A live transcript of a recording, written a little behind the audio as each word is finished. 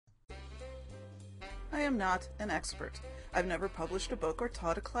I am not an expert. I've never published a book or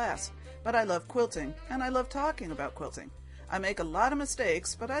taught a class, but I love quilting, and I love talking about quilting. I make a lot of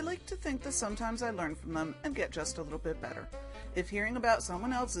mistakes, but I like to think that sometimes I learn from them and get just a little bit better. If hearing about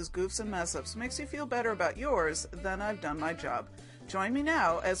someone else's goofs and mess-ups makes you feel better about yours, then I've done my job. Join me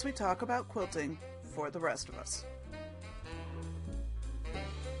now as we talk about quilting for the rest of us.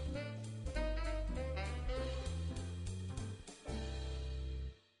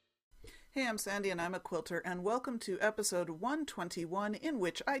 Hey, I'm Sandy and I'm a quilter, and welcome to episode 121, in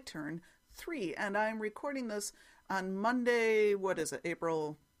which I turn 3, and I'm recording this on Monday,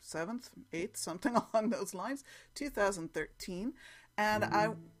 April 7th, 8th, something along those lines, 2013,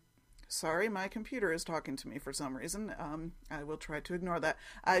 and Sorry, my computer is talking to me for some reason. I will try to ignore that.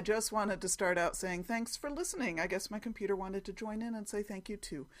 I just wanted to start out saying thanks for listening. I guess my computer wanted to join in and say thank you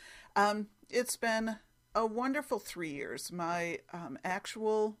too. It's been a wonderful 3 years. My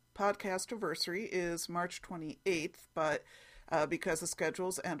actual podcast anniversary is March 28th, but because of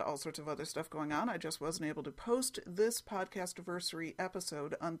schedules and all sorts of other stuff going on, I just wasn't able to post this podcast anniversary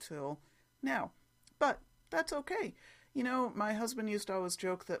episode until now. But that's okay. You know, my husband used to always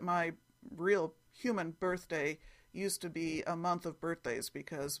joke that my real human birthday used to be a month of birthdays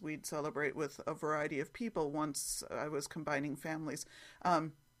because we'd celebrate with a variety of people once I was combining families.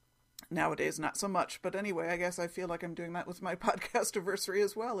 Nowadays, not so much. But anyway, I guess I feel like I'm doing that with my podcast anniversary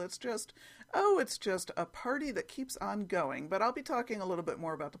as well. It's just a party that keeps on going. But I'll be talking a little bit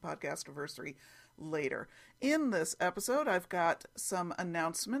more about the podcast anniversary later. In this episode, I've got some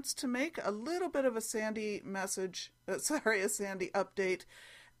announcements to make, a little bit of a Sandy update,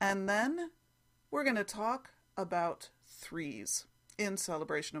 and then we're going to talk about threes in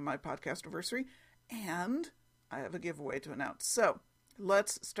celebration of my podcast anniversary, and I have a giveaway to announce. So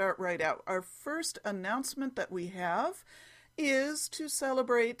let's start right out. Our first announcement that we have is to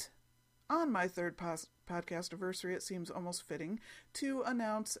celebrate on my third podcast anniversary. It seems almost fitting to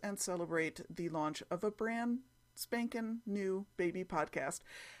announce and celebrate the launch of a brand spanking new baby podcast.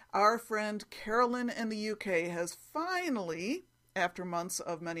 Our friend Carolyn in the UK has finally, after months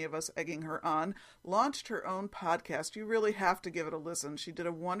of many of us egging her on, launched her own podcast. You really have to give it a listen. She did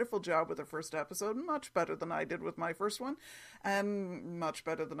a wonderful job with her first episode, much better than I did with my first one, and much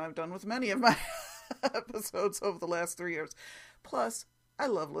better than I've done with many of my episodes over the last 3 years. Plus, I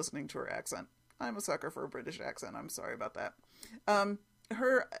love listening to her accent. I'm a sucker for a British accent. I'm sorry about that.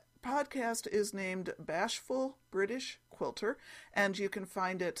 Her podcast is named Bashful British Quilter, and you can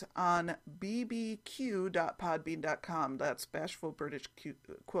find it on bbq.podbean.com. That's Bashful British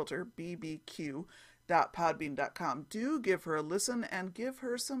Quilter, bbq.podbean.com. Do give her a listen and give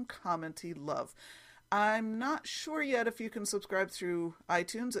her some commenty love. I'm not sure yet if you can subscribe through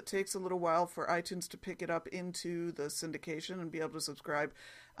iTunes. It takes a little while for iTunes to pick it up into the syndication and be able to subscribe.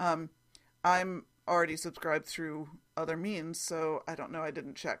 I'm already subscribed through other means, so I don't know. I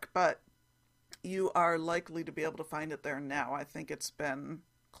didn't check, but you are likely to be able to find it there now. I think it's been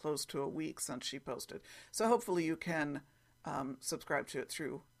close to a week since she posted. So hopefully you can subscribe to it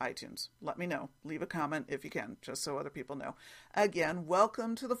through iTunes. Let me know. Leave a comment if you can, just so other people know. Again,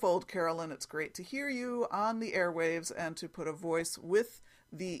 welcome to the fold, Carolyn. It's great to hear you on the airwaves and to put a voice with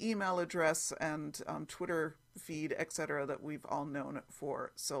the email address and Twitter feed, etc., that we've all known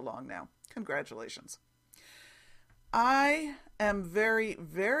for so long now. Congratulations. I am very,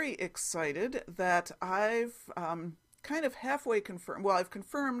 very excited that I've kind of halfway confirmed, well, I've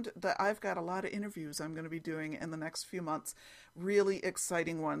confirmed that I've got a lot of interviews I'm going to be doing in the next few months, really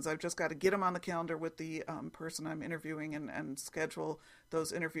exciting ones. I've just got to get them on the calendar with the person I'm interviewing and schedule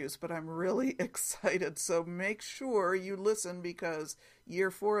those interviews, but I'm really excited. So make sure you listen because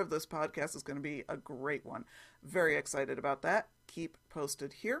year 4 of this podcast is going to be a great one. Very excited about that. Keep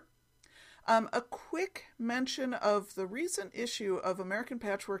posted here. A quick mention of the recent issue of American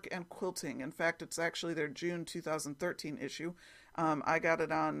Patchwork and Quilting. In fact, it's actually their June 2013 issue. I got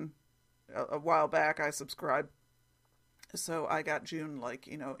it on a while back. I subscribed. So I got June,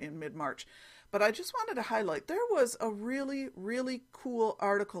 in mid-March. But I just wanted to highlight, there was a really, really cool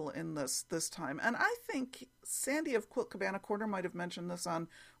article in this time. And I think Sandy of Quilt Cabana Corner might have mentioned this on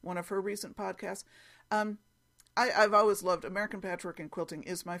one of her recent podcasts. I've always loved American Patchwork and Quilting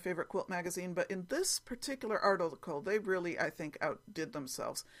is my favorite quilt magazine, but in this particular article, they really, I think, outdid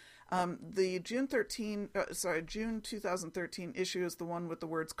themselves. The June 2013 issue is the one with the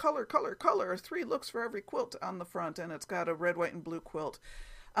words color, color, color, 3 looks for every quilt on the front, and it's got a red, white, and blue quilt.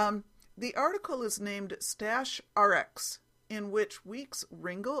 The article is named Stash RX, in which Weeks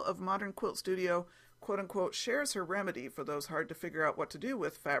Ringle of Modern Quilt Studio, quote-unquote, shares her remedy for those hard to figure out what to do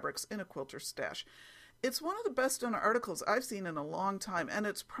with fabrics in a quilter's stash. It's one of the best done articles I've seen in a long time, and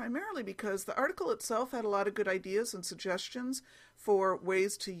it's primarily because the article itself had a lot of good ideas and suggestions for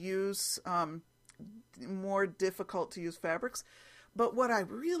ways to use more difficult to use fabrics. But what I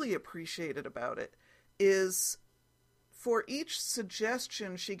really appreciated about it is for each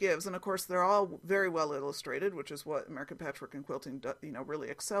suggestion she gives, and of course they're all very well illustrated, which is what American Patchwork and Quilting, really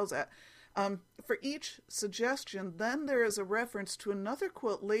excels at. For each suggestion, then there is a reference to another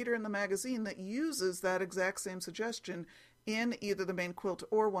quilt later in the magazine that uses that exact same suggestion in either the main quilt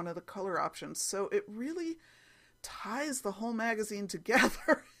or one of the color options. So it really ties the whole magazine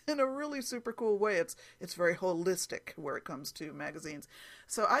together in a really super cool way. It's very holistic where it comes to magazines.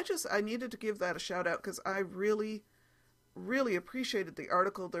 So I needed to give that a shout out because I really, really appreciated the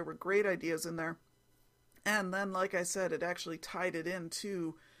article. There were great ideas in there. And then, like I said, it actually tied it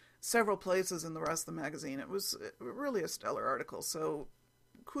into several places in the rest of the magazine. It was really a stellar article. So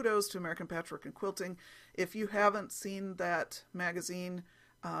kudos to American Patchwork and Quilting. If you haven't seen that magazine,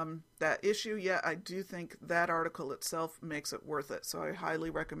 that issue yet, I do think that article itself makes it worth it. So I highly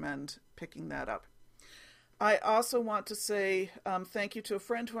recommend picking that up. I also want to say thank you to a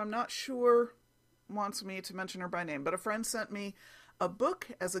friend who I'm not sure wants me to mention her by name, but a friend sent me a book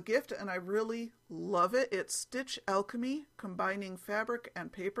as a gift, and I really love it. It's Stitch Alchemy, Combining Fabric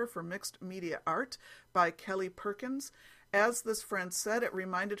and Paper for Mixed Media Art by Kelly Perkins. As this friend said, it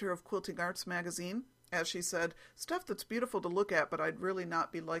reminded her of Quilting Arts magazine. As she said, stuff that's beautiful to look at, but I'd really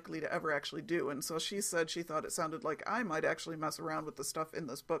not be likely to ever actually do. And so she said she thought it sounded like I might actually mess around with the stuff in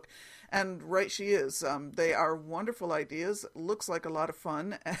this book. And right she is. They are wonderful ideas. Looks like a lot of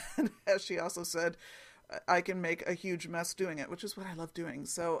fun. And as she also said, I can make a huge mess doing it, which is what I love doing.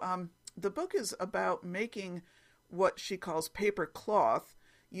 So the book is about making what she calls paper cloth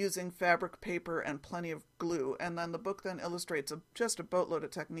using fabric, paper, and plenty of glue. And then the book then illustrates just a boatload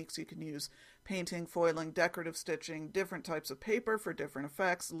of techniques you can use: painting, foiling, decorative stitching, different types of paper for different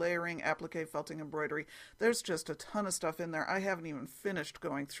effects, layering, applique, felting, embroidery. There's just a ton of stuff in there. I haven't even finished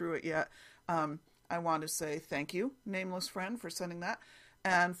going through it yet. I want to say thank you, nameless friend, for sending that.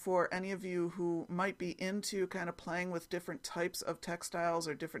 And for any of you who might be into kind of playing with different types of textiles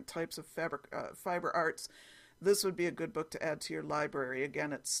or different types of fiber arts, this would be a good book to add to your library.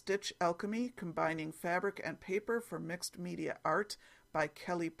 Again, it's Stitch Alchemy, Combining Fabric and Paper for Mixed Media Art by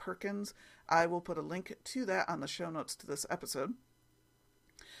Kelly Perkins. I will put a link to that on the show notes to this episode.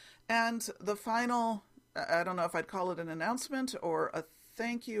 And the final, I don't know if I'd call it an announcement or a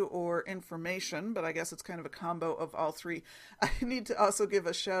thank you or information, but I guess it's kind of a combo of all three. I need to also give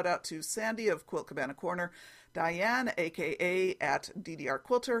a shout out to Sandy of Quilt Cabana Corner, Diane, aka at DDR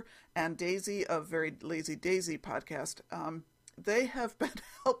Quilter, and Daisy of Very Lazy Daisy podcast. They have been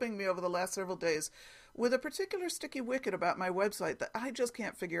helping me over the last several days with a particular sticky wicket about my website that I just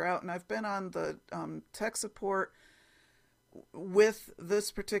can't figure out, and I've been on the tech support with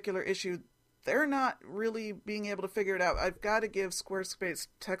this particular issue. They're not really being able to figure it out. I've got to give Squarespace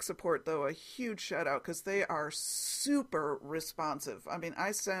tech support, though, a huge shout out because they are super responsive. I mean,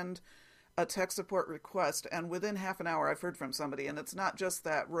 I send a tech support request, and within half an hour I've heard from somebody, and it's not just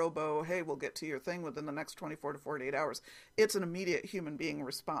that robo, hey, we'll get to your thing within the next 24 to 48 hours. It's an immediate human being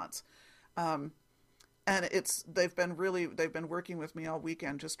response. And they've been working with me all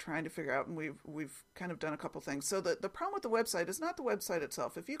weekend just trying to figure out, and we've kind of done a couple things. So the problem with the website is not the website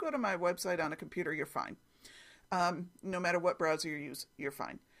itself. If you go to my website on a computer, you're fine. No matter what browser you use, you're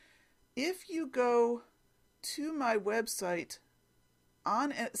fine. If you go to my website,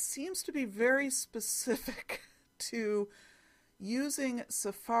 it seems to be very specific to using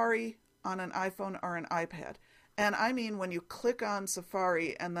Safari on an iPhone or an iPad. And I mean, when you click on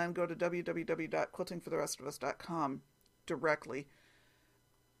Safari and then go to www.quiltingfortherestofus.com directly,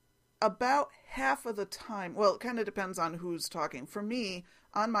 about half of the time, well, it kind of depends on who's talking. For me,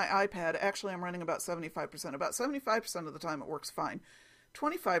 on my iPad, actually I'm running about 75%. About 75% of the time it works fine.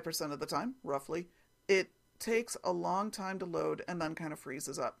 25% of the time, roughly, it takes a long time to load and then kind of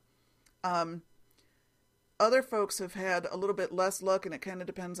freezes up. Other folks have had a little bit less luck, and it kind of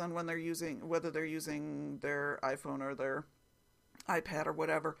depends on whether they're using their iPhone or their iPad or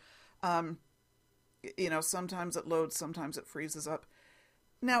whatever. Sometimes it loads, sometimes it freezes up.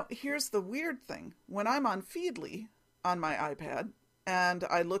 Now, here's the weird thing. When I'm on Feedly on my iPad, and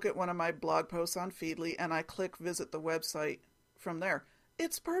I look at one of my blog posts on Feedly, and I click visit the website from there,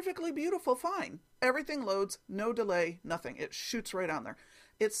 it's perfectly beautiful, fine. Everything loads, no delay, nothing. It shoots right on there.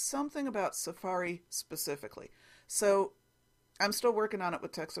 It's something about Safari specifically. So I'm still working on it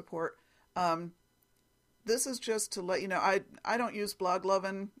with tech support. This is just to let you know, I don't use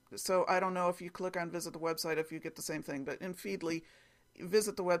Bloglovin, so I don't know if you click on visit the website if you get the same thing. But in Feedly,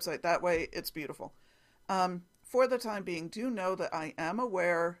 visit the website. That way, it's beautiful. For the time being, do know that I am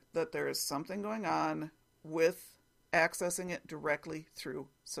aware that there is something going on with accessing it directly through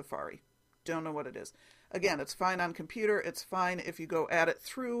Safari. Don't know what it is. Again, it's fine on computer. It's fine if you go at it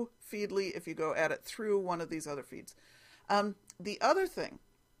through Feedly, if you go at it through one of these other feeds. The other thing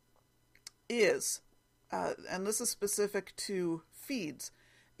is, and this is specific to feeds,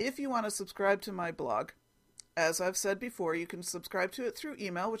 if you want to subscribe to my blog, as I've said before, you can subscribe to it through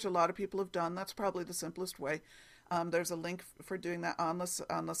email, which a lot of people have done. That's probably the simplest way. There's a link for doing that on the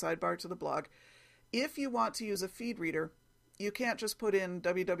sidebar to the blog. If you want to use a feed reader, you can't just put in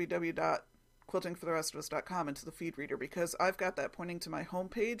www.quiltingfortherestofus.com into the feed reader, because I've got that pointing to my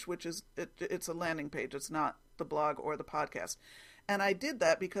homepage, which is it's a landing page. It's not the blog or the podcast. And I did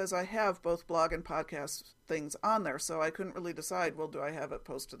that because I have both blog and podcast things on there, so I couldn't really decide, well, do I have it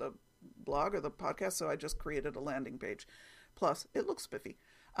post to the blog or the podcast? So I just created a landing page. Plus, it looks spiffy.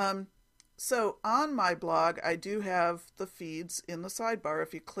 So on my blog, I do have the feeds in the sidebar.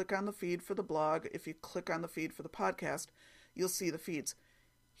 If you click on the feed for the blog, if you click on the feed for the podcast, you'll see the feeds.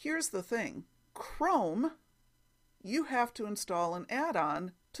 Here's the thing. Chrome, you have to install an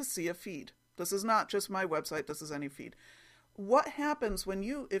add-on to see a feed. This is not just my website. This is any feed. What happens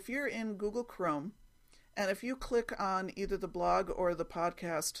if you're in Google Chrome, and if you click on either the blog or the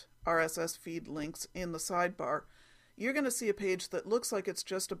podcast RSS feed links in the sidebar, you're going to see a page that looks like it's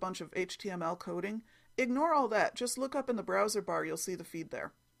just a bunch of HTML coding. Ignore all that. Just look up in the browser bar. You'll see the feed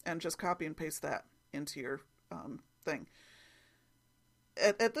there. And just copy and paste that into your thing.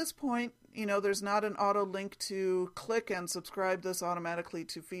 At this point, there's not an auto link to click and subscribe this automatically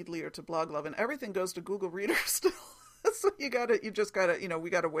to Feedly or to BlogLove. And everything goes to Google Reader still. So we got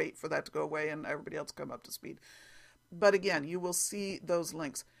to wait for that to go away and everybody else come up to speed. But again, you will see those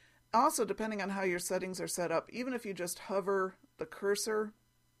links. Also, depending on how your settings are set up, even if you just hover the cursor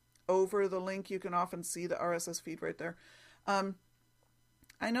over the link, you can often see the RSS feed right there.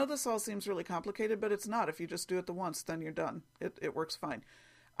 I know this all seems really complicated, but it's not. If you just do it the once, then you're done. It works fine.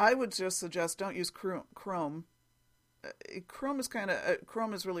 I would just suggest don't use Chrome. Chrome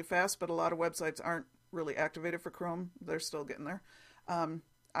is really fast, but a lot of websites aren't really activated for Chrome. They're still getting there. I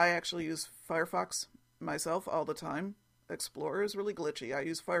actually use Firefox myself all the time. Explorer is really glitchy. I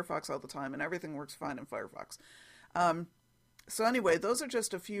use Firefox all the time, and everything works fine in Firefox. So anyway, those are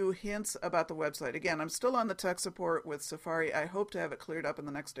just a few hints about the website. Again, I'm still on the tech support with Safari. I hope to have it cleared up in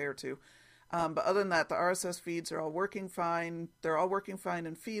the next day or two. But other than that, the RSS feeds are all working fine. They're all working fine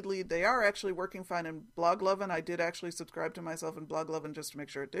in Feedly. They are actually working fine in BlogLovin. I did actually subscribe to myself in BlogLovin just to make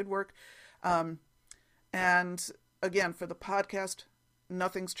sure it did work. And again, for the podcast,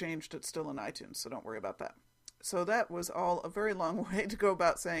 nothing's changed. It's still in iTunes, so don't worry about that. So that was all a very long way to go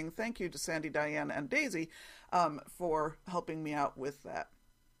about saying thank you to Sandy, Diane, and Daisy for helping me out with that.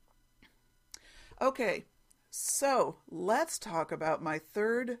 Okay, so let's talk about my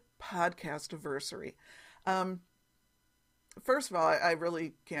third podcast anniversary. First of all, I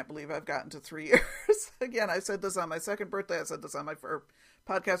really can't believe I've gotten to 3 years. Again, I said this on my second birthday. I said this on my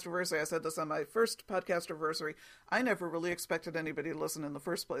podcast anniversary. I said this on my first podcast anniversary. I never really expected anybody to listen in the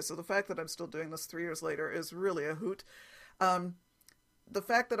first place. So the fact that I'm still doing this 3 years later is really a hoot. The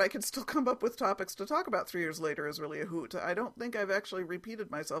fact that I can still come up with topics to talk about 3 years later is really a hoot. I don't think I've actually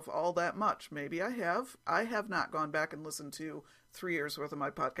repeated myself all that much. Maybe I have. I have not gone back and listened to 3 years worth of my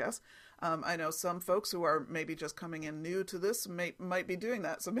podcast. I know some folks who are maybe just coming in new to this might be doing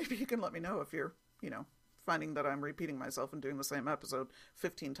that. So maybe you can let me know if you're, finding that I'm repeating myself and doing the same episode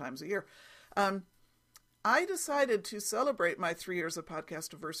 15 times a year. I decided to celebrate my 3 years of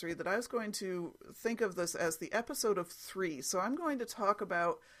podcast anniversary that I was going to think of this as the episode of 3. So I'm going to talk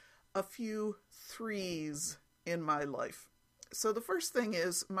about a few threes in my life. So the first thing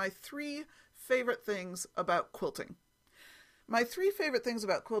is my 3 favorite things about quilting. My 3 favorite things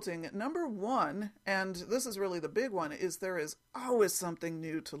about quilting, number 1, and this is really the big one, is there is always something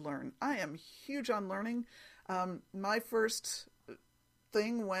new to learn. I am huge on learning. My first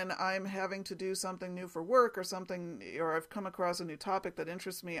thing when I'm having to do something new for work or I've come across a new topic that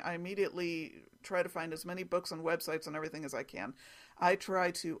interests me, I immediately try to find as many books and websites and everything as I can. I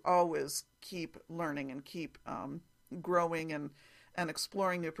try to always keep learning and keep growing and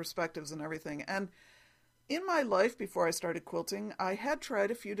exploring new perspectives and everything. And in my life before I started quilting, I had tried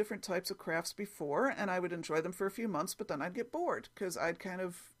a few different types of crafts before, and I would enjoy them for a few months, but then I'd get bored because I'd kind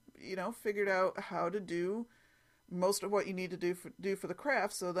of, figured out how to do most of what you need to do for the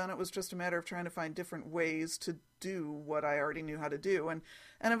craft. So then it was just a matter of trying to find different ways to do what I already knew how to do. And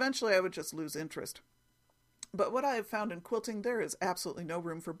eventually I would just lose interest. But what I have found in quilting, there is absolutely no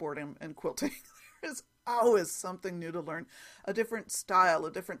room for boredom in quilting. There is always something new to learn, a different style,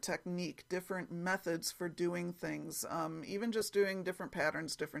 a different technique, different methods for doing things, even just doing different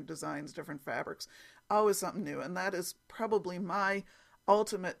patterns, different designs, different fabrics, always something new. And that is probably my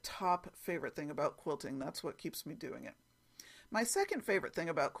ultimate top favorite thing about quilting. That's what keeps me doing it. My second favorite thing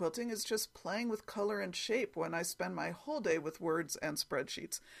about quilting is just playing with color and shape when I spend my whole day with words and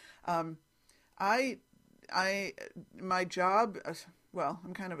spreadsheets. Um, I, my job, well,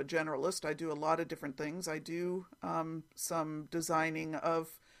 I'm kind of a generalist. I do a lot of different things. I do some designing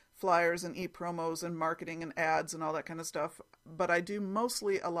of flyers and e-promos and marketing and ads and all that kind of stuff. But I do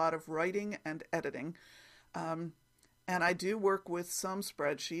mostly a lot of writing and editing. Um, and I do work with some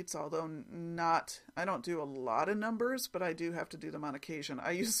spreadsheets, although I don't do a lot of numbers, but I do have to do them on occasion.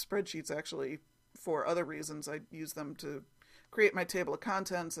 I use spreadsheets actually for other reasons. I use them to create my table of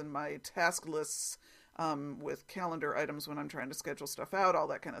contents and my task lists with calendar items when I'm trying to schedule stuff out, all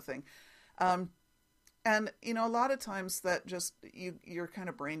that kind of thing. And, a lot of times that just, you're kind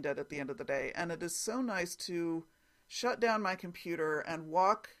of brain dead at the end of the day. And it is so nice to shut down my computer and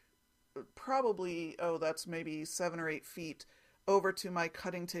walk probably, that's maybe 7 or 8 feet over to my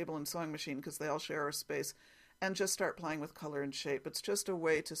cutting table and sewing machine, because they all share a space, and just start playing with color and shape. It's just a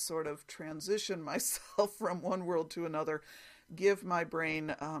way to sort of transition myself from one world to another, give my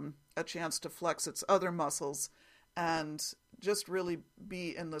brain a chance to flex its other muscles, and just really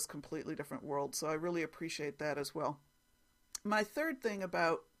be in this completely different world. So I really appreciate that as well. My third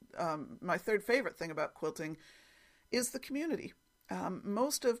favorite thing about quilting is the community.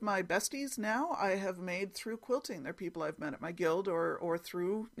 Most of my besties now I have made through quilting. They're people I've met at my guild or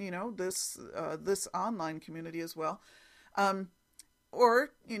through, this online community as well.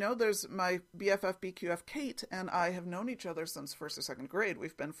 There's my BFF BQF Kate, and I have known each other since first or second grade.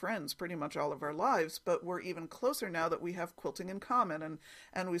 We've been friends pretty much all of our lives, but we're even closer now that we have quilting in common,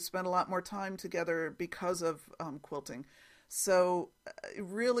 and we spend a lot more time together because of quilting. So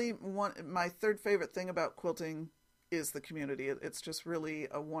really, my third favorite thing about quilting is the community. It's just really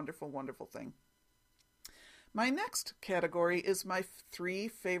a wonderful, wonderful thing. My next category is my 3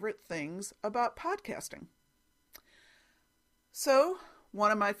 favorite things about podcasting. So,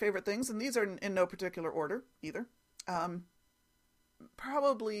 one of my favorite things, and these are in no particular order either, one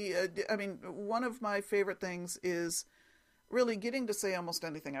of my favorite things is really getting to say almost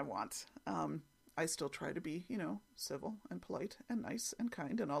anything I want. I still try to be, civil and polite and nice and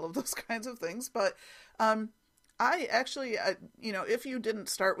kind and all of those kinds of things, but I actually, if you didn't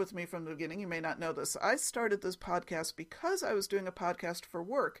start with me from the beginning, you may not know this. I started this podcast because I was doing a podcast for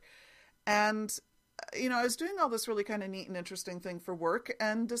work. And, I was doing all this really kind of neat and interesting thing for work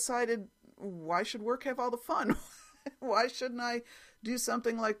and decided, why should work have all the fun? Why shouldn't I do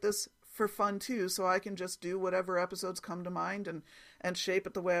something like this for fun too, so I can just do whatever episodes come to mind and shape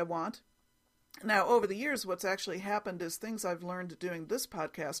it the way I want? Now, over the years, what's actually happened is things I've learned doing this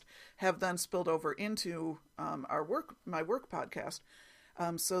podcast have then spilled over into my work podcast.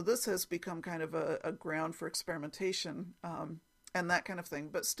 So this has become kind of a ground for experimentation and that kind of thing.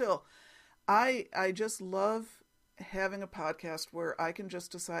 But still, I just love having a podcast where I can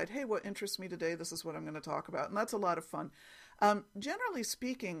just decide, hey, what interests me today? This is what I'm going to talk about. And that's a lot of fun. Generally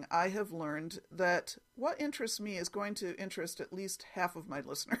speaking, I have learned that what interests me is going to interest at least half of my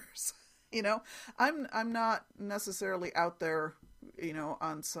listeners. I'm not necessarily out there,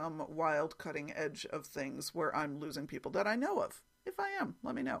 on some wild cutting edge of things where I'm losing people that I know of. If I am,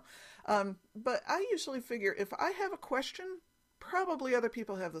 let me know. But I usually figure if I have a question, probably other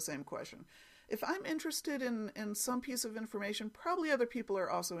people have the same question. If I'm interested in some piece of information, probably other people are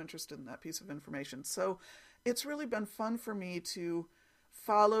also interested in that piece of information. So it's really been fun for me to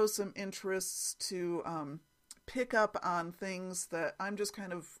follow some interests, to pick up on things that I'm just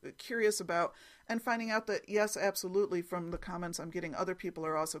kind of curious about, and finding out that, yes, absolutely, from the comments I'm getting, other people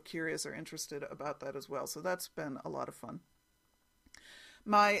are also curious or interested about that as well. So that's been a lot of fun.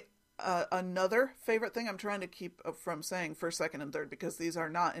 My another favorite thing, I'm trying to keep from saying first, second, and third, because these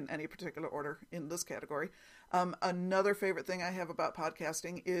are not in any particular order in this category. Another favorite thing I have about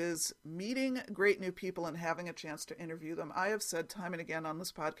podcasting is meeting great new people and having a chance to interview them. I have said time and again on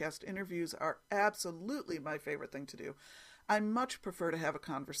this podcast, interviews are absolutely my favorite thing to do. I much prefer to have a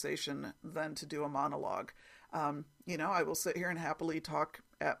conversation than to do a monologue. I will sit here and happily talk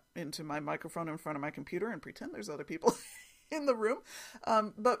into my microphone in front of my computer and pretend there's other people in the room.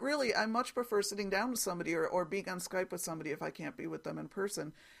 But really, I much prefer sitting down with somebody or being on Skype with somebody if I can't be with them in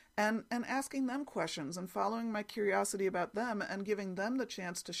person, and asking them questions and following my curiosity about them and giving them the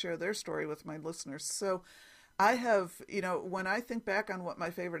chance to share their story with my listeners. So I have, when I think back on what my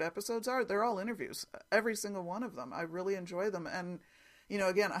favorite episodes are, they're all interviews, every single one of them. I really enjoy them. And,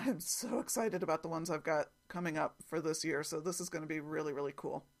 again, I'm so excited about the ones I've got coming up for this year. So this is going to be really, really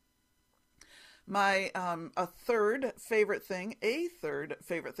cool. My a third favorite thing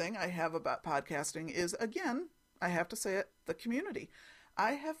I have about podcasting is, again, I have to say it, the community.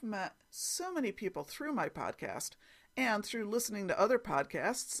 I have met so many people through my podcast and through listening to other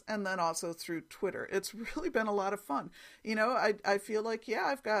podcasts, and then also through Twitter. It's really been a lot of fun. I feel like,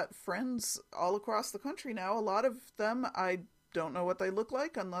 I've got friends all across the country now. A lot of them, I don't know what they look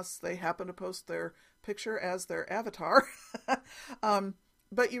like unless they happen to post their picture as their avatar.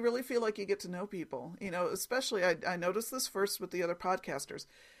 But you really feel like you get to know people, especially I noticed this first with the other podcasters.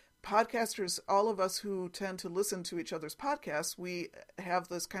 Podcasters, all of us who tend to listen to each other's podcasts, we have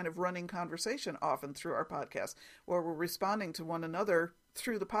this kind of running conversation often through our podcast where we're responding to one another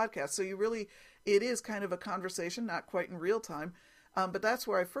through the podcast. So it is kind of a conversation, not quite in real time. But that's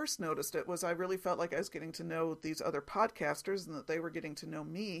where I first noticed it, was I really felt like I was getting to know these other podcasters and that they were getting to know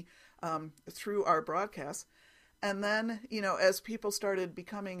me through our broadcasts. And then, as people started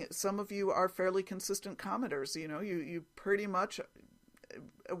becoming, some of you are fairly consistent commenters, you pretty much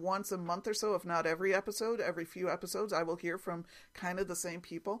once a month or so, if not every few episodes, I will hear from kind of the same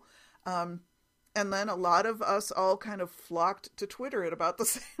people. And then a lot of us all kind of flocked to Twitter at about the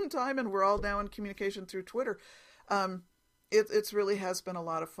same time, and we're all now in communication through Twitter. It's really has been a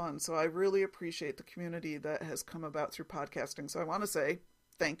lot of fun. So I really appreciate the community that has come about through podcasting. So I want to say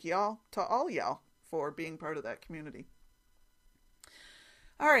thank y'all to all y'all for being part of that community.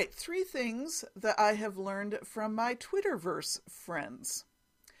 All right, 3 things that I have learned from my Twitterverse friends.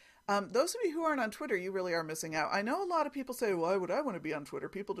 Those of you who aren't on Twitter, you really are missing out. I know a lot of people say, why would I want to be on Twitter?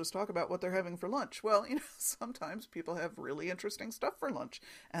 People just talk about what they're having for lunch. Well, sometimes people have really interesting stuff for lunch,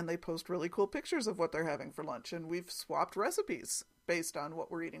 and they post really cool pictures of what they're having for lunch, and we've swapped recipes based on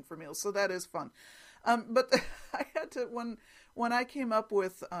what we're eating for meals, so that is fun. But I had to, when I came up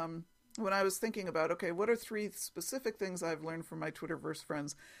with, when I was thinking about, okay, what are 3 specific things I've learned from my Twitterverse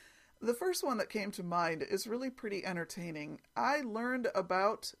friends? The first one that came to mind is really pretty entertaining. I learned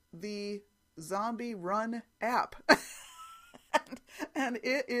about the Zombie Run app. and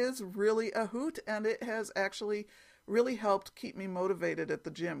it is really a hoot, and it has actually really helped keep me motivated at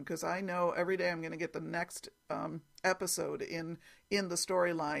the gym, because I know every day I'm going to get the next episode in the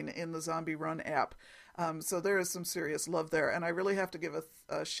storyline in the Zombie Run app. So there is some serious love there. And I really have to give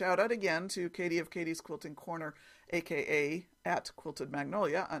a shout out again to Katie of Katie's Quilting Corner, aka at Quilted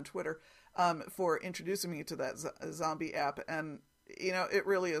Magnolia on Twitter, for introducing me to that zombie app. And, it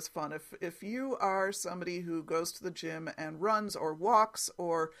really is fun. If you are somebody who goes to the gym and runs or walks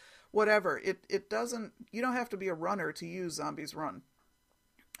or whatever, you don't have to be a runner to use Zombies Run.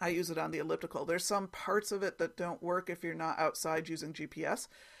 I use it on the elliptical. There's some parts of it that don't work if you're not outside using GPS.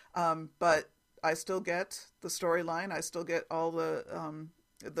 But I still get the storyline. I still get all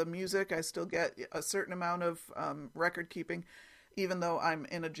the music. I still get a certain amount of record keeping, even though I'm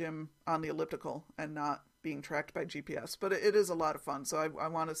in a gym on the elliptical and not being tracked by GPS. But it is a lot of fun. So I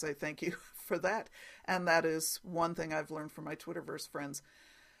want to say thank you for that. And that is one thing I've learned from my Twitterverse friends.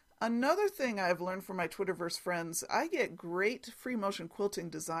 Another thing I've learned from my Twitterverse friends, I get great free motion quilting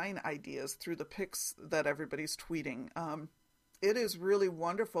design ideas through the pics that everybody's tweeting. It is really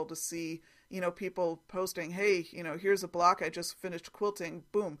wonderful to see, people posting, hey, here's a block I just finished quilting,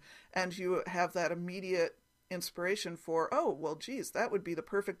 boom. And you have that immediate inspiration for, oh, well, geez, that would be the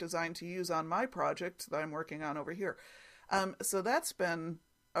perfect design to use on my project that I'm working on over here. So that's been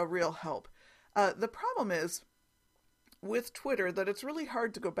a real help. The problem is with Twitter that it's really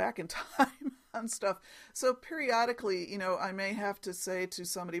hard to go back in time on stuff. So periodically, I may have to say to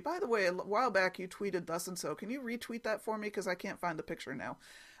somebody, by the way, a while back you tweeted thus and so. Can you retweet that for me? Because I can't find the picture now.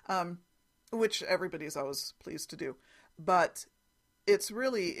 Which everybody's always pleased to do. But it's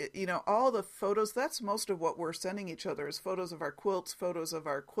really, all the photos, that's most of what we're sending each other is photos of our quilts, photos of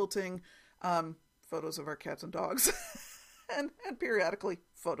our quilting, photos of our cats and dogs, and periodically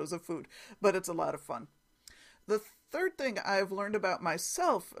photos of food. But it's a lot of fun. The third thing I've learned about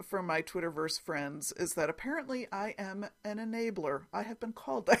myself from my Twitterverse friends is that apparently I am an enabler. I have been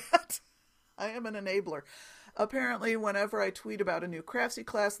called that. I am an enabler. Apparently, whenever I tweet about a new Craftsy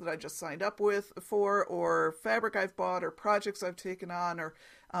class that I just signed up for, or fabric I've bought, or projects I've taken on, or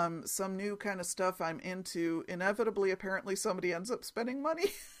some new kind of stuff I'm into, inevitably, apparently, somebody ends up spending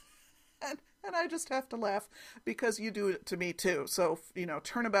money. and I just have to laugh, because you do it to me too. So,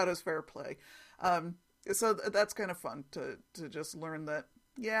 turnabout is fair play. So that's kind of fun to just learn that,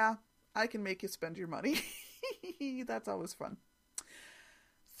 yeah, I can make you spend your money. That's always fun.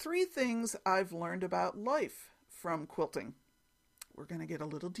 3 things I've learned about life from quilting. We're going to get a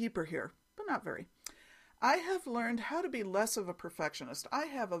little deeper here, but not very. I have learned how to be less of a perfectionist. I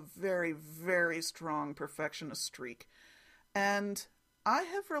have a very, very strong perfectionist streak. And I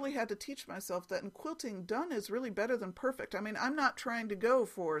have really had to teach myself that in quilting, done is really better than perfect. I mean, I'm not trying to go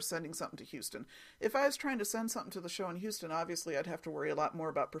for sending something to Houston. If I was trying to send something to the show in Houston, obviously I'd have to worry a lot more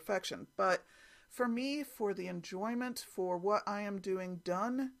about perfection. But for me, for the enjoyment, for what I am doing,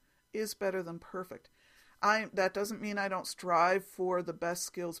 done is better than perfect. That doesn't mean I don't strive for the best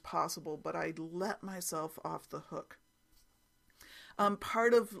skills possible, but I let myself off the hook.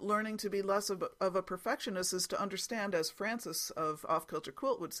 Part of learning to be less of a perfectionist is to understand, as Francis of Off Kilter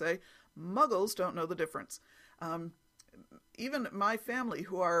Quilt would say, muggles don't know the difference. Even my family,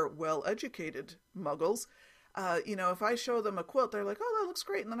 who are well-educated muggles, if I show them a quilt, they're like, oh, that looks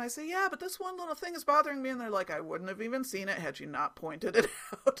great. And then I say, yeah, but this one little thing is bothering me. And they're like, I wouldn't have even seen it had you not pointed it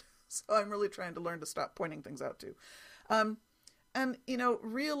out. So I'm really trying to learn to stop pointing things out too. And,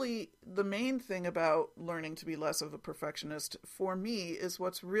 really the main thing about learning to be less of a perfectionist for me is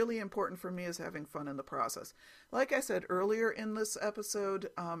what's really important for me is having fun in the process. Like I said earlier in this episode,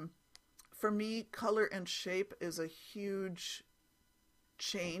 for me, color and shape is a huge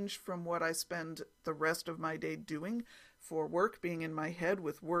change from what I spend the rest of my day doing for work, being in my head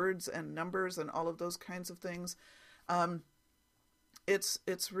with words and numbers and all of those kinds of things. It's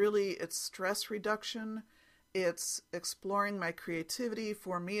stress reduction. It's exploring my creativity.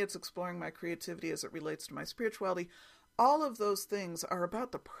 For me, it's exploring my creativity as it relates to my spirituality. All of those things are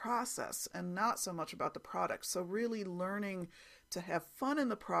about the process and not so much about the product. So really learning to have fun in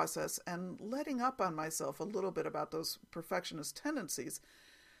the process and letting up on myself a little bit about those perfectionist tendencies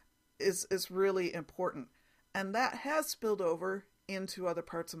is really important. And that has spilled over into other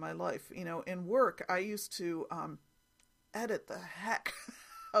parts of my life. In work, I used to edit the heck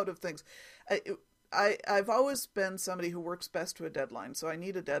out of things. I've always been somebody who works best to a deadline, so I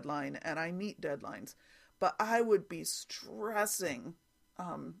need a deadline, and I meet deadlines. But I would be stressing,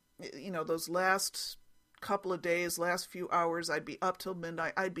 those last couple of days, last few hours, I'd be up till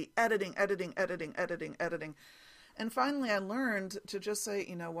midnight, I'd be editing. And finally I learned to just say,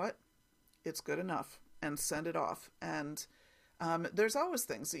 you know what, it's good enough, and send it off. And there's always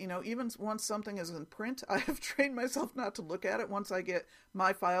things, even once something is in print, I have trained myself not to look at it. Once I get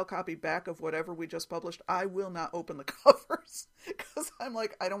my file copy back of whatever we just published, I will not open the covers because I'm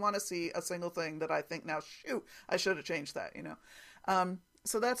like, I don't want to see a single thing that I think, now, shoot, I should have changed that,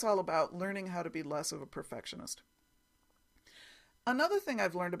 So that's all about learning how to be less of a perfectionist. Another thing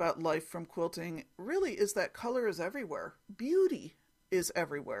I've learned about life from quilting really is that color is everywhere. Beauty is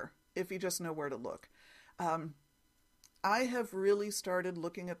everywhere if you just know where to look. I have really started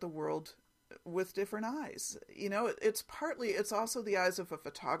looking at the world with different eyes. It's also the eyes of a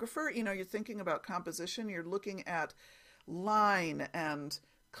photographer. You're thinking about composition, you're looking at line and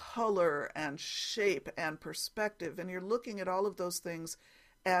color and shape and perspective, and you're looking at all of those things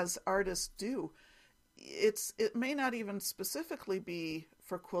as artists do. It may not even specifically be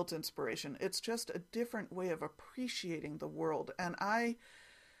for quilt inspiration. It's just a different way of appreciating the world. And I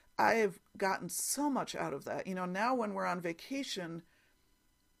have gotten so much out of that. Now when we're on vacation,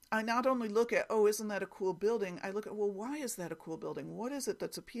 I not only look at, oh, isn't that a cool building? I look at, well, why is that a cool building? What is it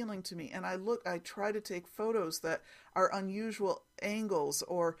that's appealing to me? And I try to take photos that are unusual angles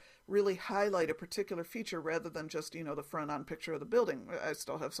or really highlight a particular feature rather than just, the front on picture of the building. I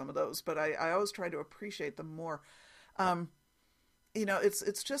still have some of those, but I always try to appreciate them more.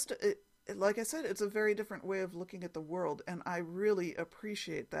 It's just, like I said, it's a very different way of looking at the world, and I really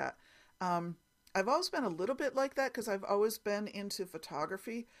appreciate that. I've always been a little bit like that because I've always been into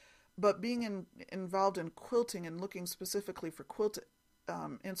photography, but being involved in quilting and looking specifically for quilt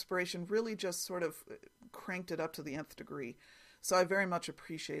inspiration really just sort of cranked it up to the nth degree. So I very much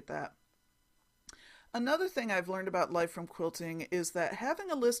appreciate that. Another thing I've learned about life from quilting is that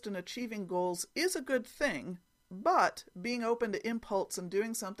having a list and achieving goals is a good thing, but being open to impulse and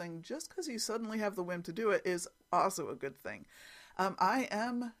doing something just because you suddenly have the whim to do it is also a good thing. I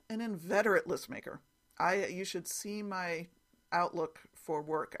am an inveterate list maker. You should see my outlook for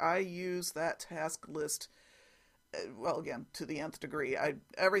work. I use that task list, again, to the nth degree.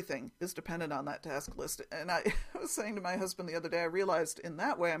 Everything is dependent on that task list. And I was saying to my husband the other day, I realized in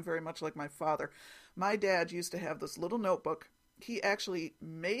that way I'm very much like my father. My dad used to have this little notebook. He actually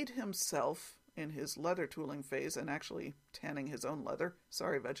made himself in his leather tooling phase and actually tanning his own leather.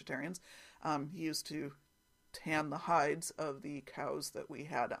 Sorry, vegetarians. He used to tan the hides of the cows that we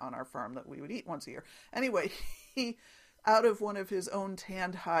had on our farm that we would eat once a year. Anyway, he, out of one of his own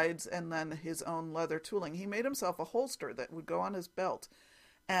tanned hides and then his own leather tooling, he made himself a holster that would go on his belt,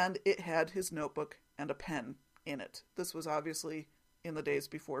 and it had his notebook and a pen in it. This was obviously in the days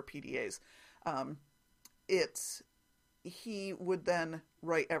before PDAs. he would then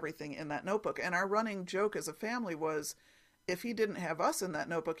write everything in that notebook. And our running joke as a family was, if he didn't have us in that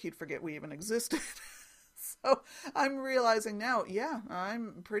notebook, he'd forget we even existed. So I'm realizing now, yeah,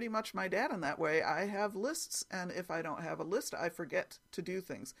 I'm pretty much my dad in that way. I have lists, and if I don't have a list, I forget to do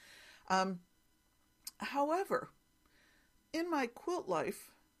things. However, in my quilt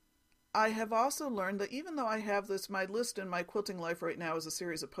life, I have also learned that even though I have this, my list in my quilting life right now is a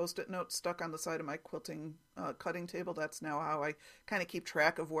series of Post-it notes stuck on the side of my quilting cutting table. That's now how I kind of keep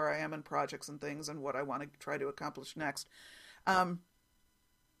track of where I am in projects and things and what I want to try to accomplish next.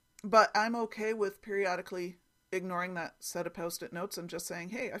 But I'm okay with periodically ignoring that set of Post-it notes and just saying,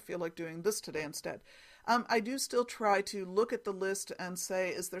 hey, I feel like doing this today instead. I do still try to look at the list and say,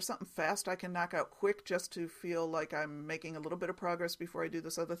 is there something fast I can knock out quick just to feel like I'm making a little bit of progress before I do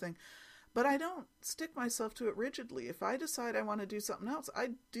this other thing? But I don't stick myself to it rigidly. If I decide I want to do something else, I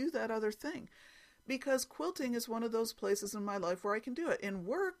do that other thing. Because quilting is one of those places in my life where I can do it. In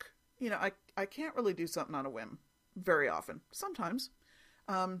work, I can't really do something on a whim very often. Sometimes.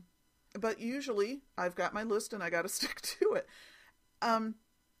 But usually I've got my list and I got to stick to it.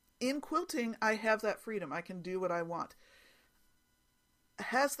 In quilting, I have that freedom. I can do what I want.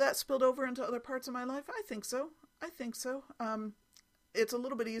 Has that spilled over into other parts of my life? I think so. It's a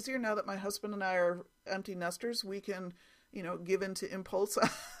little bit easier now that my husband and I are empty nesters. We can, give into impulse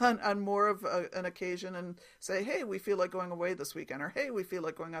on more of an occasion and say, hey, we feel like going away this weekend, or hey, we feel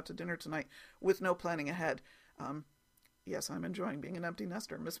like going out to dinner tonight, with no planning ahead. Yes, I'm enjoying being an empty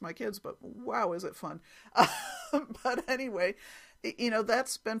nester. Miss my kids, but wow, is it fun. But anyway,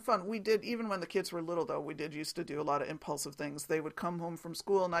 that's been fun. We did, even when the kids were little, though, we did used to do a lot of impulsive things. They would come home from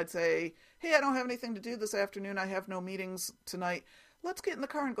school and I'd say, hey, I don't have anything to do this afternoon. I have no meetings tonight. Let's get in the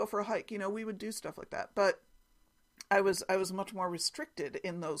car and go for a hike. We would do stuff like that. But I was much more restricted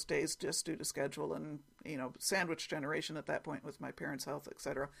in those days just due to schedule and, sandwich generation at that point with my parents' health,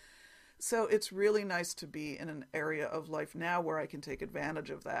 etc. So it's really nice to be in an area of life now where I can take advantage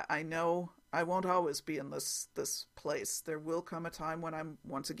of that. I know I won't always be in this place. There will come a time when I'm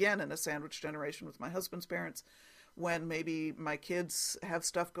once again in a sandwich generation with my husband's parents, when maybe my kids have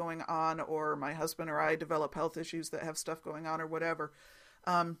stuff going on, or my husband or I develop health issues that have stuff going on, or whatever.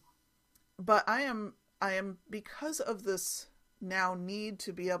 But I am, because of this now need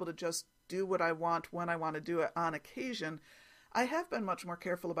to be able to just do what I want when I want to do it on occasion, I have been much more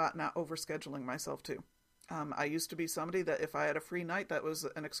careful about not overscheduling myself too. I used to be somebody that if I had a free night, that was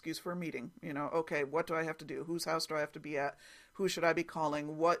an excuse for a meeting. Okay, what do I have to do? Whose house do I have to be at? Who should I be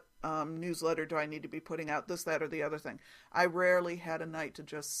calling? What newsletter do I need to be putting out? This, that, or the other thing. I rarely had a night to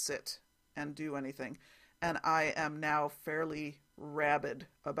just sit and do anything. And I am now fairly rabid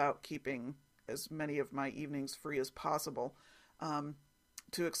about keeping as many of my evenings free as possible.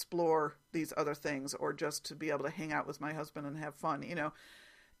 To explore these other things, or just to be able to hang out with my husband and have fun.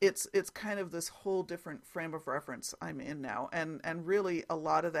 It's kind of this whole different frame of reference I'm in now. And really a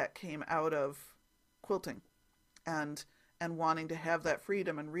lot of that came out of quilting and wanting to have that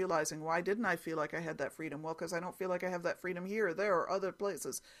freedom, and realizing, why didn't I feel like I had that freedom? Well, because I don't feel like I have that freedom here or there or other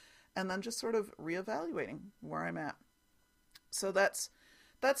places. And then just sort of reevaluating where I'm at. So that's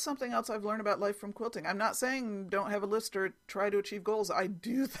something else I've learned about life from quilting. I'm not saying don't have a list or try to achieve goals. I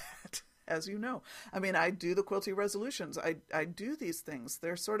do that, as you know. I do the quilting resolutions. I do these things.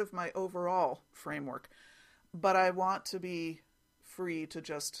 They're sort of my overall framework. But I want to be free to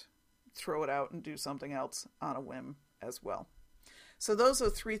just throw it out and do something else on a whim as well. So those are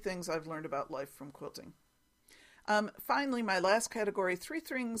 3 things I've learned about life from quilting. Finally, my last category, 3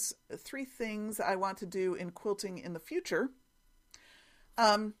 things I want to do in quilting in the future.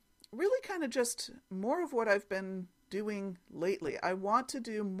 Really kind of just more of what I've been doing lately. I want to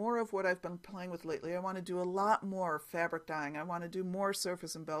do more of what I've been playing with lately. I want to do a lot more fabric dyeing. I want to do more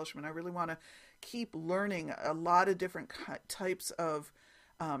surface embellishment. I really want to keep learning a lot of different types of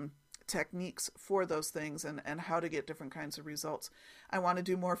techniques for those things, and how to get different kinds of results. I want to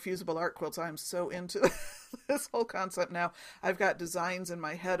do more fusible art quilts. I'm so into this whole concept now. I've got designs in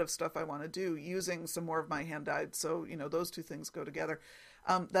my head of stuff I want to do using some more of my hand dyed. So, those 2 things go together.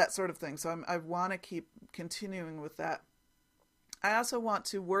 That sort of thing. So I want to keep continuing with that. I also want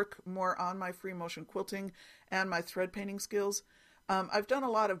to work more on my free motion quilting and my thread painting skills. I've done a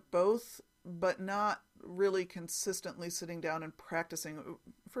lot of both, but not really consistently sitting down and practicing.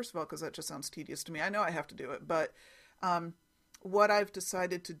 First of all, because that just sounds tedious to me. I know I have to do it, but what I've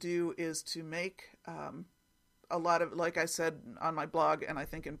decided to do is to make a lot of, like I said on my blog, and I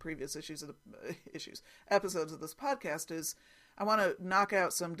think in previous episodes of this podcast, is I want to knock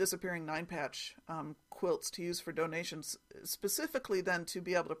out some disappearing 9-patch quilts to use for donations, specifically then to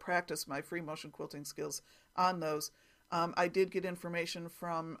be able to practice my free motion quilting skills on those. I did get information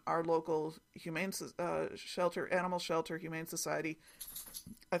from our local humane shelter, animal shelter, Humane Society.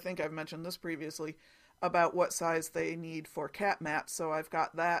 I think I've mentioned this previously, about what size they need for cat mats. So I've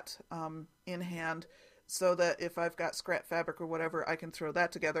got that in hand, so that if I've got scrap fabric or whatever, I can throw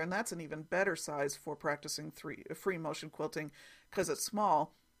that together. And that's an even better size for practicing free motion quilting, because it's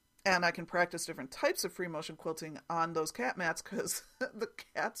small. And I can practice different types of free motion quilting on those cat mats, because the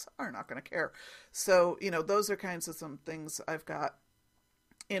cats are not going to care. So, those are kinds of some things I've got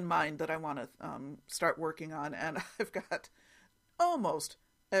in mind that I want to start working on. And I've got almost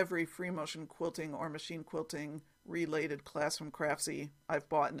every free motion quilting or machine quilting related class from Craftsy I've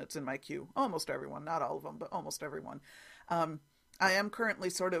bought, and it's in my queue. Almost everyone, not all of them, but almost everyone. I am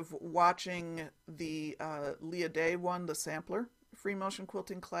currently sort of watching the Leah Day one, the sampler free motion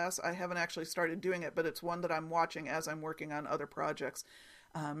quilting class. I haven't actually started doing it, but it's one that I'm watching as I'm working on other projects.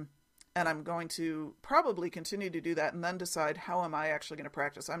 And I'm going to probably continue to do that and then decide how am I actually going to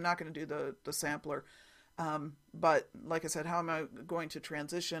practice. I'm not going to do the sampler. But like I said, how am I going to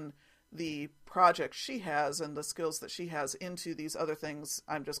transition the project she has and the skills that she has into these other things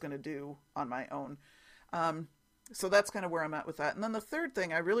I'm just going to do on my own. So that's kind of where I'm at with that. And then the third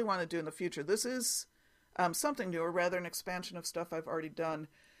thing I really want to do in the future, this is something new, or rather an expansion of stuff I've already done.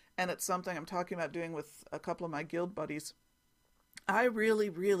 And it's something I'm talking about doing with a couple of my guild buddies. I really,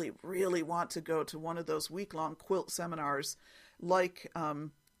 really, really want to go to one of those week-long quilt seminars, like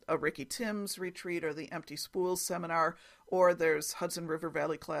a Ricky Timms retreat or the Empty Spools seminar, or there's Hudson River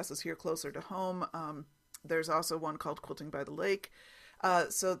Valley classes here closer to home. There's also one called Quilting by the Lake,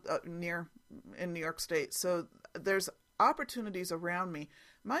 near in New York State. So there's opportunities around me.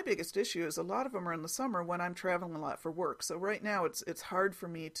 My biggest issue is a lot of them are in the summer when I'm traveling a lot for work. So right now it's hard for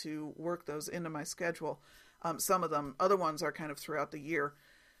me to work those into my schedule. Some of them, other ones are kind of throughout the year.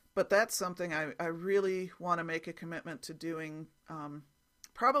 But that's something I really want to make a commitment to doing.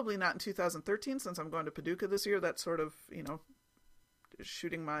 Probably not in 2013, since I'm going to Paducah this year. That's sort of,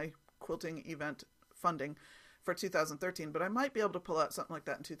 shooting my quilting event funding for 2013. But I might be able to pull out something like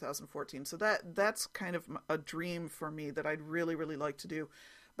that in 2014. So that's kind of a dream for me that I'd really, really like to do.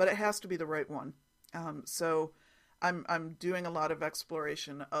 But it has to be the right one. So I'm doing a lot of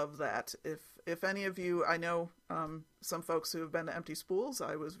exploration of that. If any of you, I know some folks who have been to Empty Spools,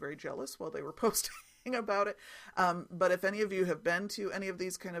 I was very jealous while they were posting about it. But if any of you have been to any of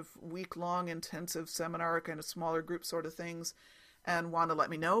these kind of week-long intensive seminar, kind of smaller group sort of things, and want to let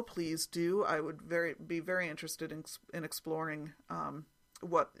me know, please do. I would be very interested in exploring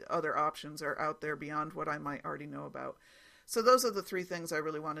what other options are out there beyond what I might already know about. So those are the three things I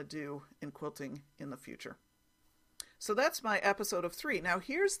really want to do in quilting in the future. So that's my episode of 3. Now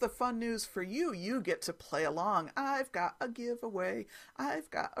here's the fun news for you. You get to play along. I've got a giveaway.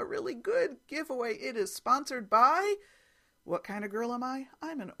 I've got a really good giveaway. It is sponsored by... What kind of girl am I?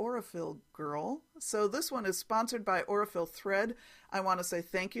 I'm an Aurifil girl. So this one is sponsored by Aurifil Thread. I want to say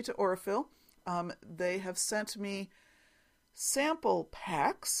thank you to Aurifil. They have sent me sample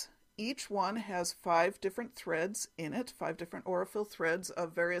packs. Each one has 5 different threads in it, 5 different Aurifil threads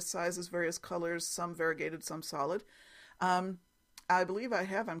of various sizes, various colors, some variegated, some solid. I believe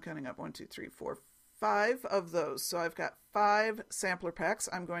I'm counting up 1, 2, 3, 4, 5 of those. So I've got 5 sampler packs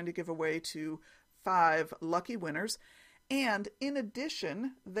I'm going to give away to 5 lucky winners. And in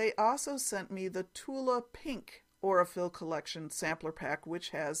addition, they also sent me the Tula Pink Aurifil Collection sampler pack, which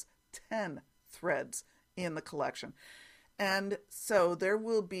has 10 threads in the collection. And so there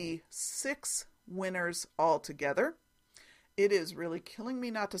will be 6 winners altogether. It is really killing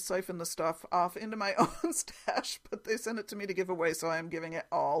me not to siphon the stuff off into my own stash, but they sent it to me to give away, so I am giving it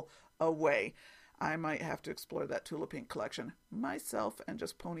all away. I might have to explore that Tula Pink collection myself and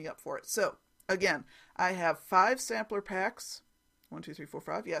just pony up for it. So, again, I have 5 sampler packs. 1, 2, 3, 4,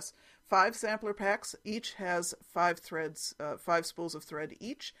 5. Yes, 5 sampler packs. Each has 5 threads, 5 spools of thread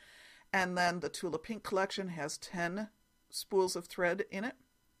each. And then the Tula Pink collection has 10 spools of thread in it.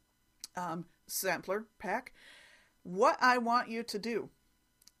 Sampler pack. What I want you to do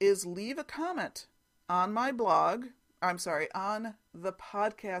is leave a comment on my blog, on the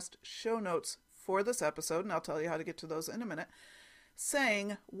podcast show notes for this episode, and I'll tell you how to get to those in a minute,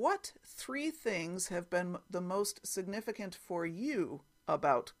 saying what 3 things have been the most significant for you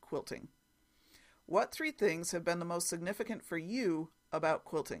about quilting. What 3 things have been the most significant for you about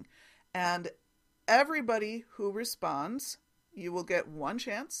quilting? And everybody who responds, you will get 1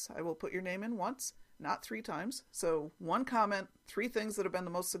 chance. I will put your name in once, not 3 times. So 1 comment, 3 things that have been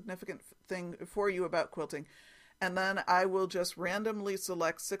the most significant thing for you about quilting. And then I will just randomly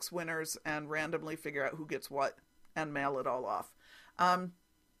select 6 winners and randomly figure out who gets what and mail it all off.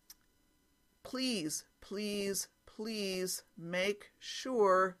 Please, please, please make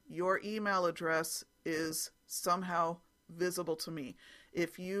sure your email address is somehow visible to me.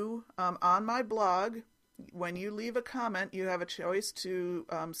 If you, on my blog, when you leave a comment, you have a choice to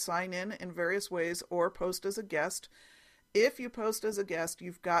sign in various ways or post as a guest. If you post as a guest,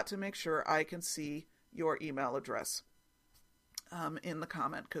 you've got to make sure I can see your email address in the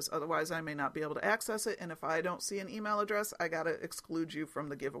comment, because otherwise I may not be able to access it. And if I don't see an email address, I got to exclude you from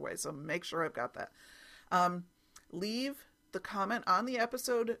the giveaway. So make sure I've got that. Leave the comment on the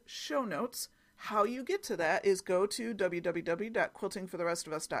episode show notes. How you get to that is go to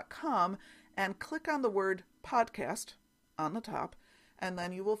www.quiltingfortherestofus.com and click on the word podcast on the top, and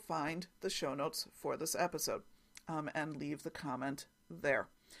then you will find the show notes for this episode, and leave the comment there.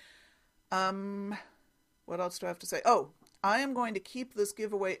 What else do I have to say? Oh, I am going to keep this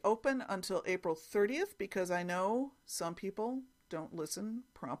giveaway open until April 30th because I know some people don't listen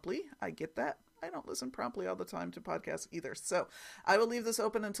promptly. I get that. I don't listen promptly all the time to podcasts either. So I will leave this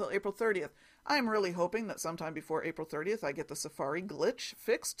open until April 30th. I'm really hoping that sometime before April 30th, I get the Safari glitch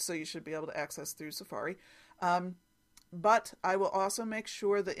fixed, so you should be able to access through Safari. But I will also make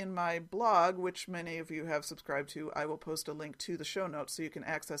sure that in my blog, which many of you have subscribed to, I will post a link to the show notes so you can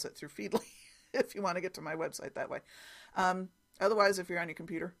access it through Feedly if you want to get to my website that way. Otherwise, if you're on your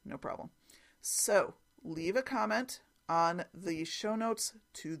computer, no problem. So leave a comment on the show notes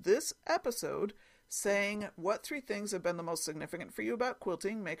to this episode saying what 3 things have been the most significant for you about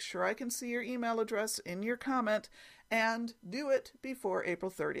quilting. Make sure I can see your email address in your comment, and do it before April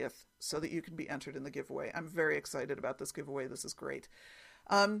 30th so that you can be entered in the giveaway. I'm very excited about this giveaway. This is great.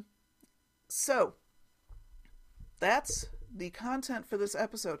 So that's the content for this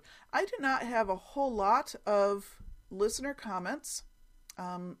episode. I do not have a whole lot of listener comments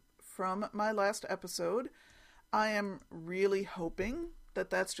from my last episode. I am really hoping that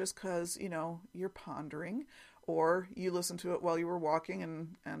that's just because, you're pondering, or you listened to it while you were walking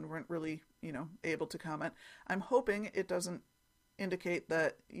and weren't really, able to comment. I'm hoping it doesn't indicate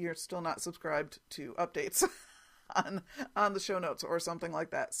that you're still not subscribed to updates on the show notes or something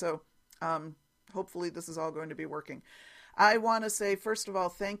like that. So hopefully this is all going to be working. I want to say, first of all,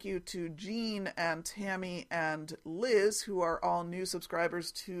 thank you to Jean and Tammy and Liz, who are all new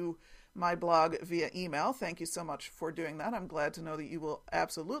subscribers to my blog via email. Thank you so much for doing that. I'm glad to know that you will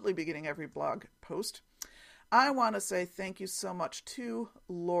absolutely be getting every blog post. I want to say thank you so much to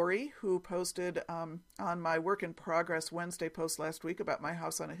Lori, who posted on my Work in Progress Wednesday post last week about my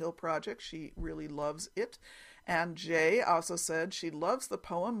House on a Hill project. She really loves it. And Jay also said she loves the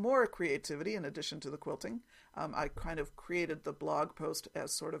poem, more creativity in addition to the quilting. I kind of created the blog post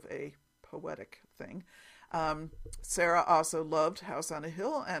as sort of a poetic thing. Sarah also loved House on a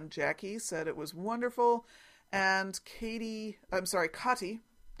Hill, and Jackie said it was wonderful. And Cotty,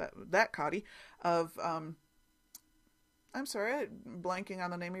 of, I'm sorry, I'm blanking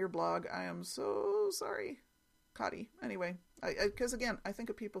on the name of your blog. I am so sorry. Cotty. Anyway, because again, I think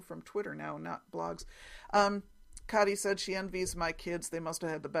of people from Twitter now, not blogs. Cotty said she envies my kids. They must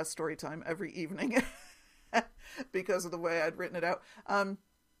have had the best story time every evening because of the way I'd written it out.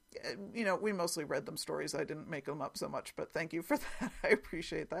 We mostly read them stories. I didn't make them up so much, but thank you for that. I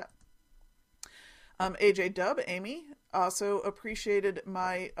appreciate that. AJ Dub, Amy, also appreciated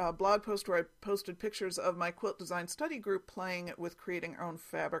my blog post where I posted pictures of my quilt design study group playing with creating our own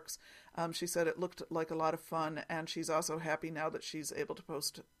fabrics. She said it looked like a lot of fun, and she's also happy now that she's able to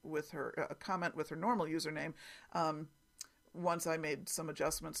post with her a comment with her normal username. Once I made some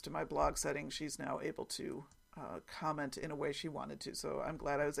adjustments to my blog settings, she's now able to comment in a way she wanted to. So I'm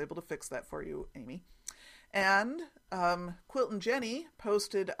glad I was able to fix that for you, Amy. And Quilt and Jenny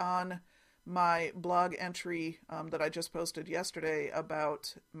posted on my blog entry that I just posted yesterday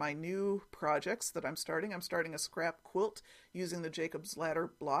about my new projects that I'm starting. I'm starting a scrap quilt using the Jacob's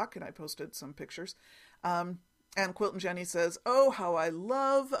Ladder block, and I posted some pictures. And Quilt and Jenny says, "Oh, how I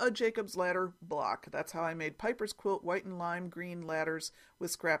love a Jacob's Ladder block. That's how I made Piper's quilt, white and lime green ladders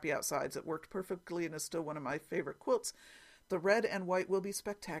with scrappy outsides. It worked perfectly and is still one of my favorite quilts. The red and white will be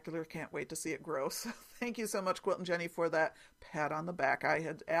spectacular. Can't wait to see it grow." So thank you so much, Quilt and Jenny, for that pat on the back. I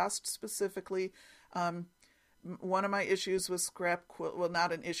had asked specifically, one of my issues with scrap quilt, well,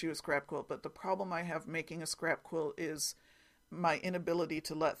 not an issue with scrap quilt, but the problem I have making a scrap quilt is my inability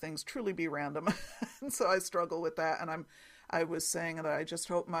to let things truly be random. And so I struggle with that. And I was saying that I just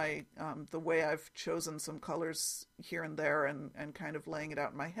hope my, the way I've chosen some colors here and there and kind of laying it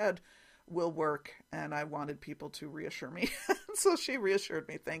out in my head will work, and I wanted people to reassure me. So she reassured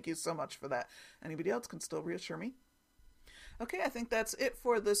me. Thank you so much for that. Anybody else can still reassure me. Okay, I think that's it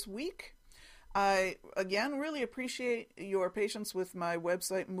for this week. I, again, really appreciate your patience with my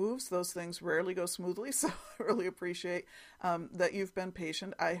website moves. Those things rarely go smoothly, so I really appreciate that you've been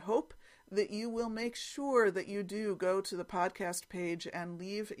patient. I hope that you will make sure that you do go to the podcast page and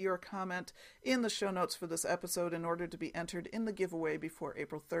leave your comment in the show notes for this episode in order to be entered in the giveaway before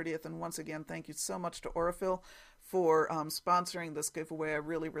April 30th. And once again, thank you so much to Aurifil for sponsoring this giveaway. I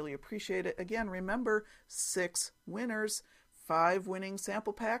really, really appreciate it. Again, remember, 6 winners. 5 winning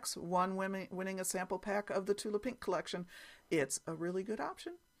sample packs, 1 winning a sample pack of the Tula Pink collection. It's a really good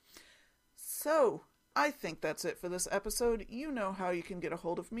option. So, I think that's it for this episode. You know how you can get a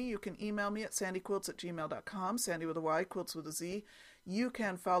hold of me. You can email me at sandyquilts@gmail.com, Sandy with a Y, quilts with a Z. You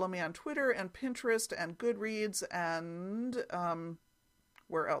can follow me on Twitter and Pinterest and Goodreads and,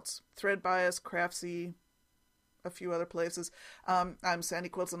 where else? Threadbias, Craftsy, a few other places. I'm Sandy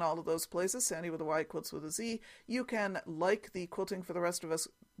Quilts in all of those places. Sandy with a Y, quilts with a Z. You can like the Quilting for the Rest of Us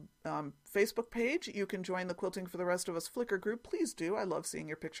Facebook page. You can join the Quilting for the Rest of Us Flickr group. Please do. I love seeing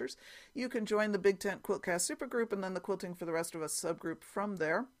your pictures. You can join the Big Tent Quiltcast supergroup and then the Quilting for the Rest of Us subgroup from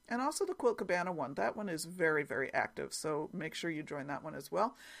there. And also the Quilt Cabana one. That one is very, very active, so make sure you join that one as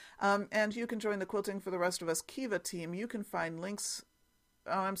well. And you can join the Quilting for the Rest of Us Kiva team. You can find links.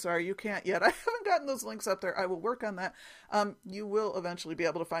 Oh, I'm sorry, you can't yet. I haven't gotten those links up there. I will work on that. You will eventually be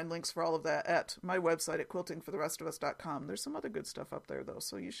able to find links for all of that at my website at quiltingfortherestofus.com. There's some other good stuff up there, though,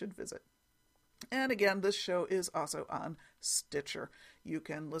 so you should visit. And again, this show is also on Stitcher. You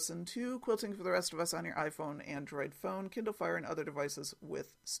can listen to Quilting for the Rest of Us on your iPhone, Android phone, Kindle Fire, and other devices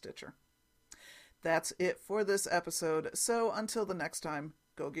with Stitcher. That's it for this episode. So until the next time,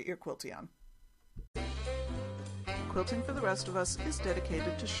 go get your quilty on. Quilting for the Rest of Us is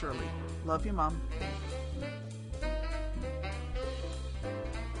dedicated to Shirley. Love you, Mom.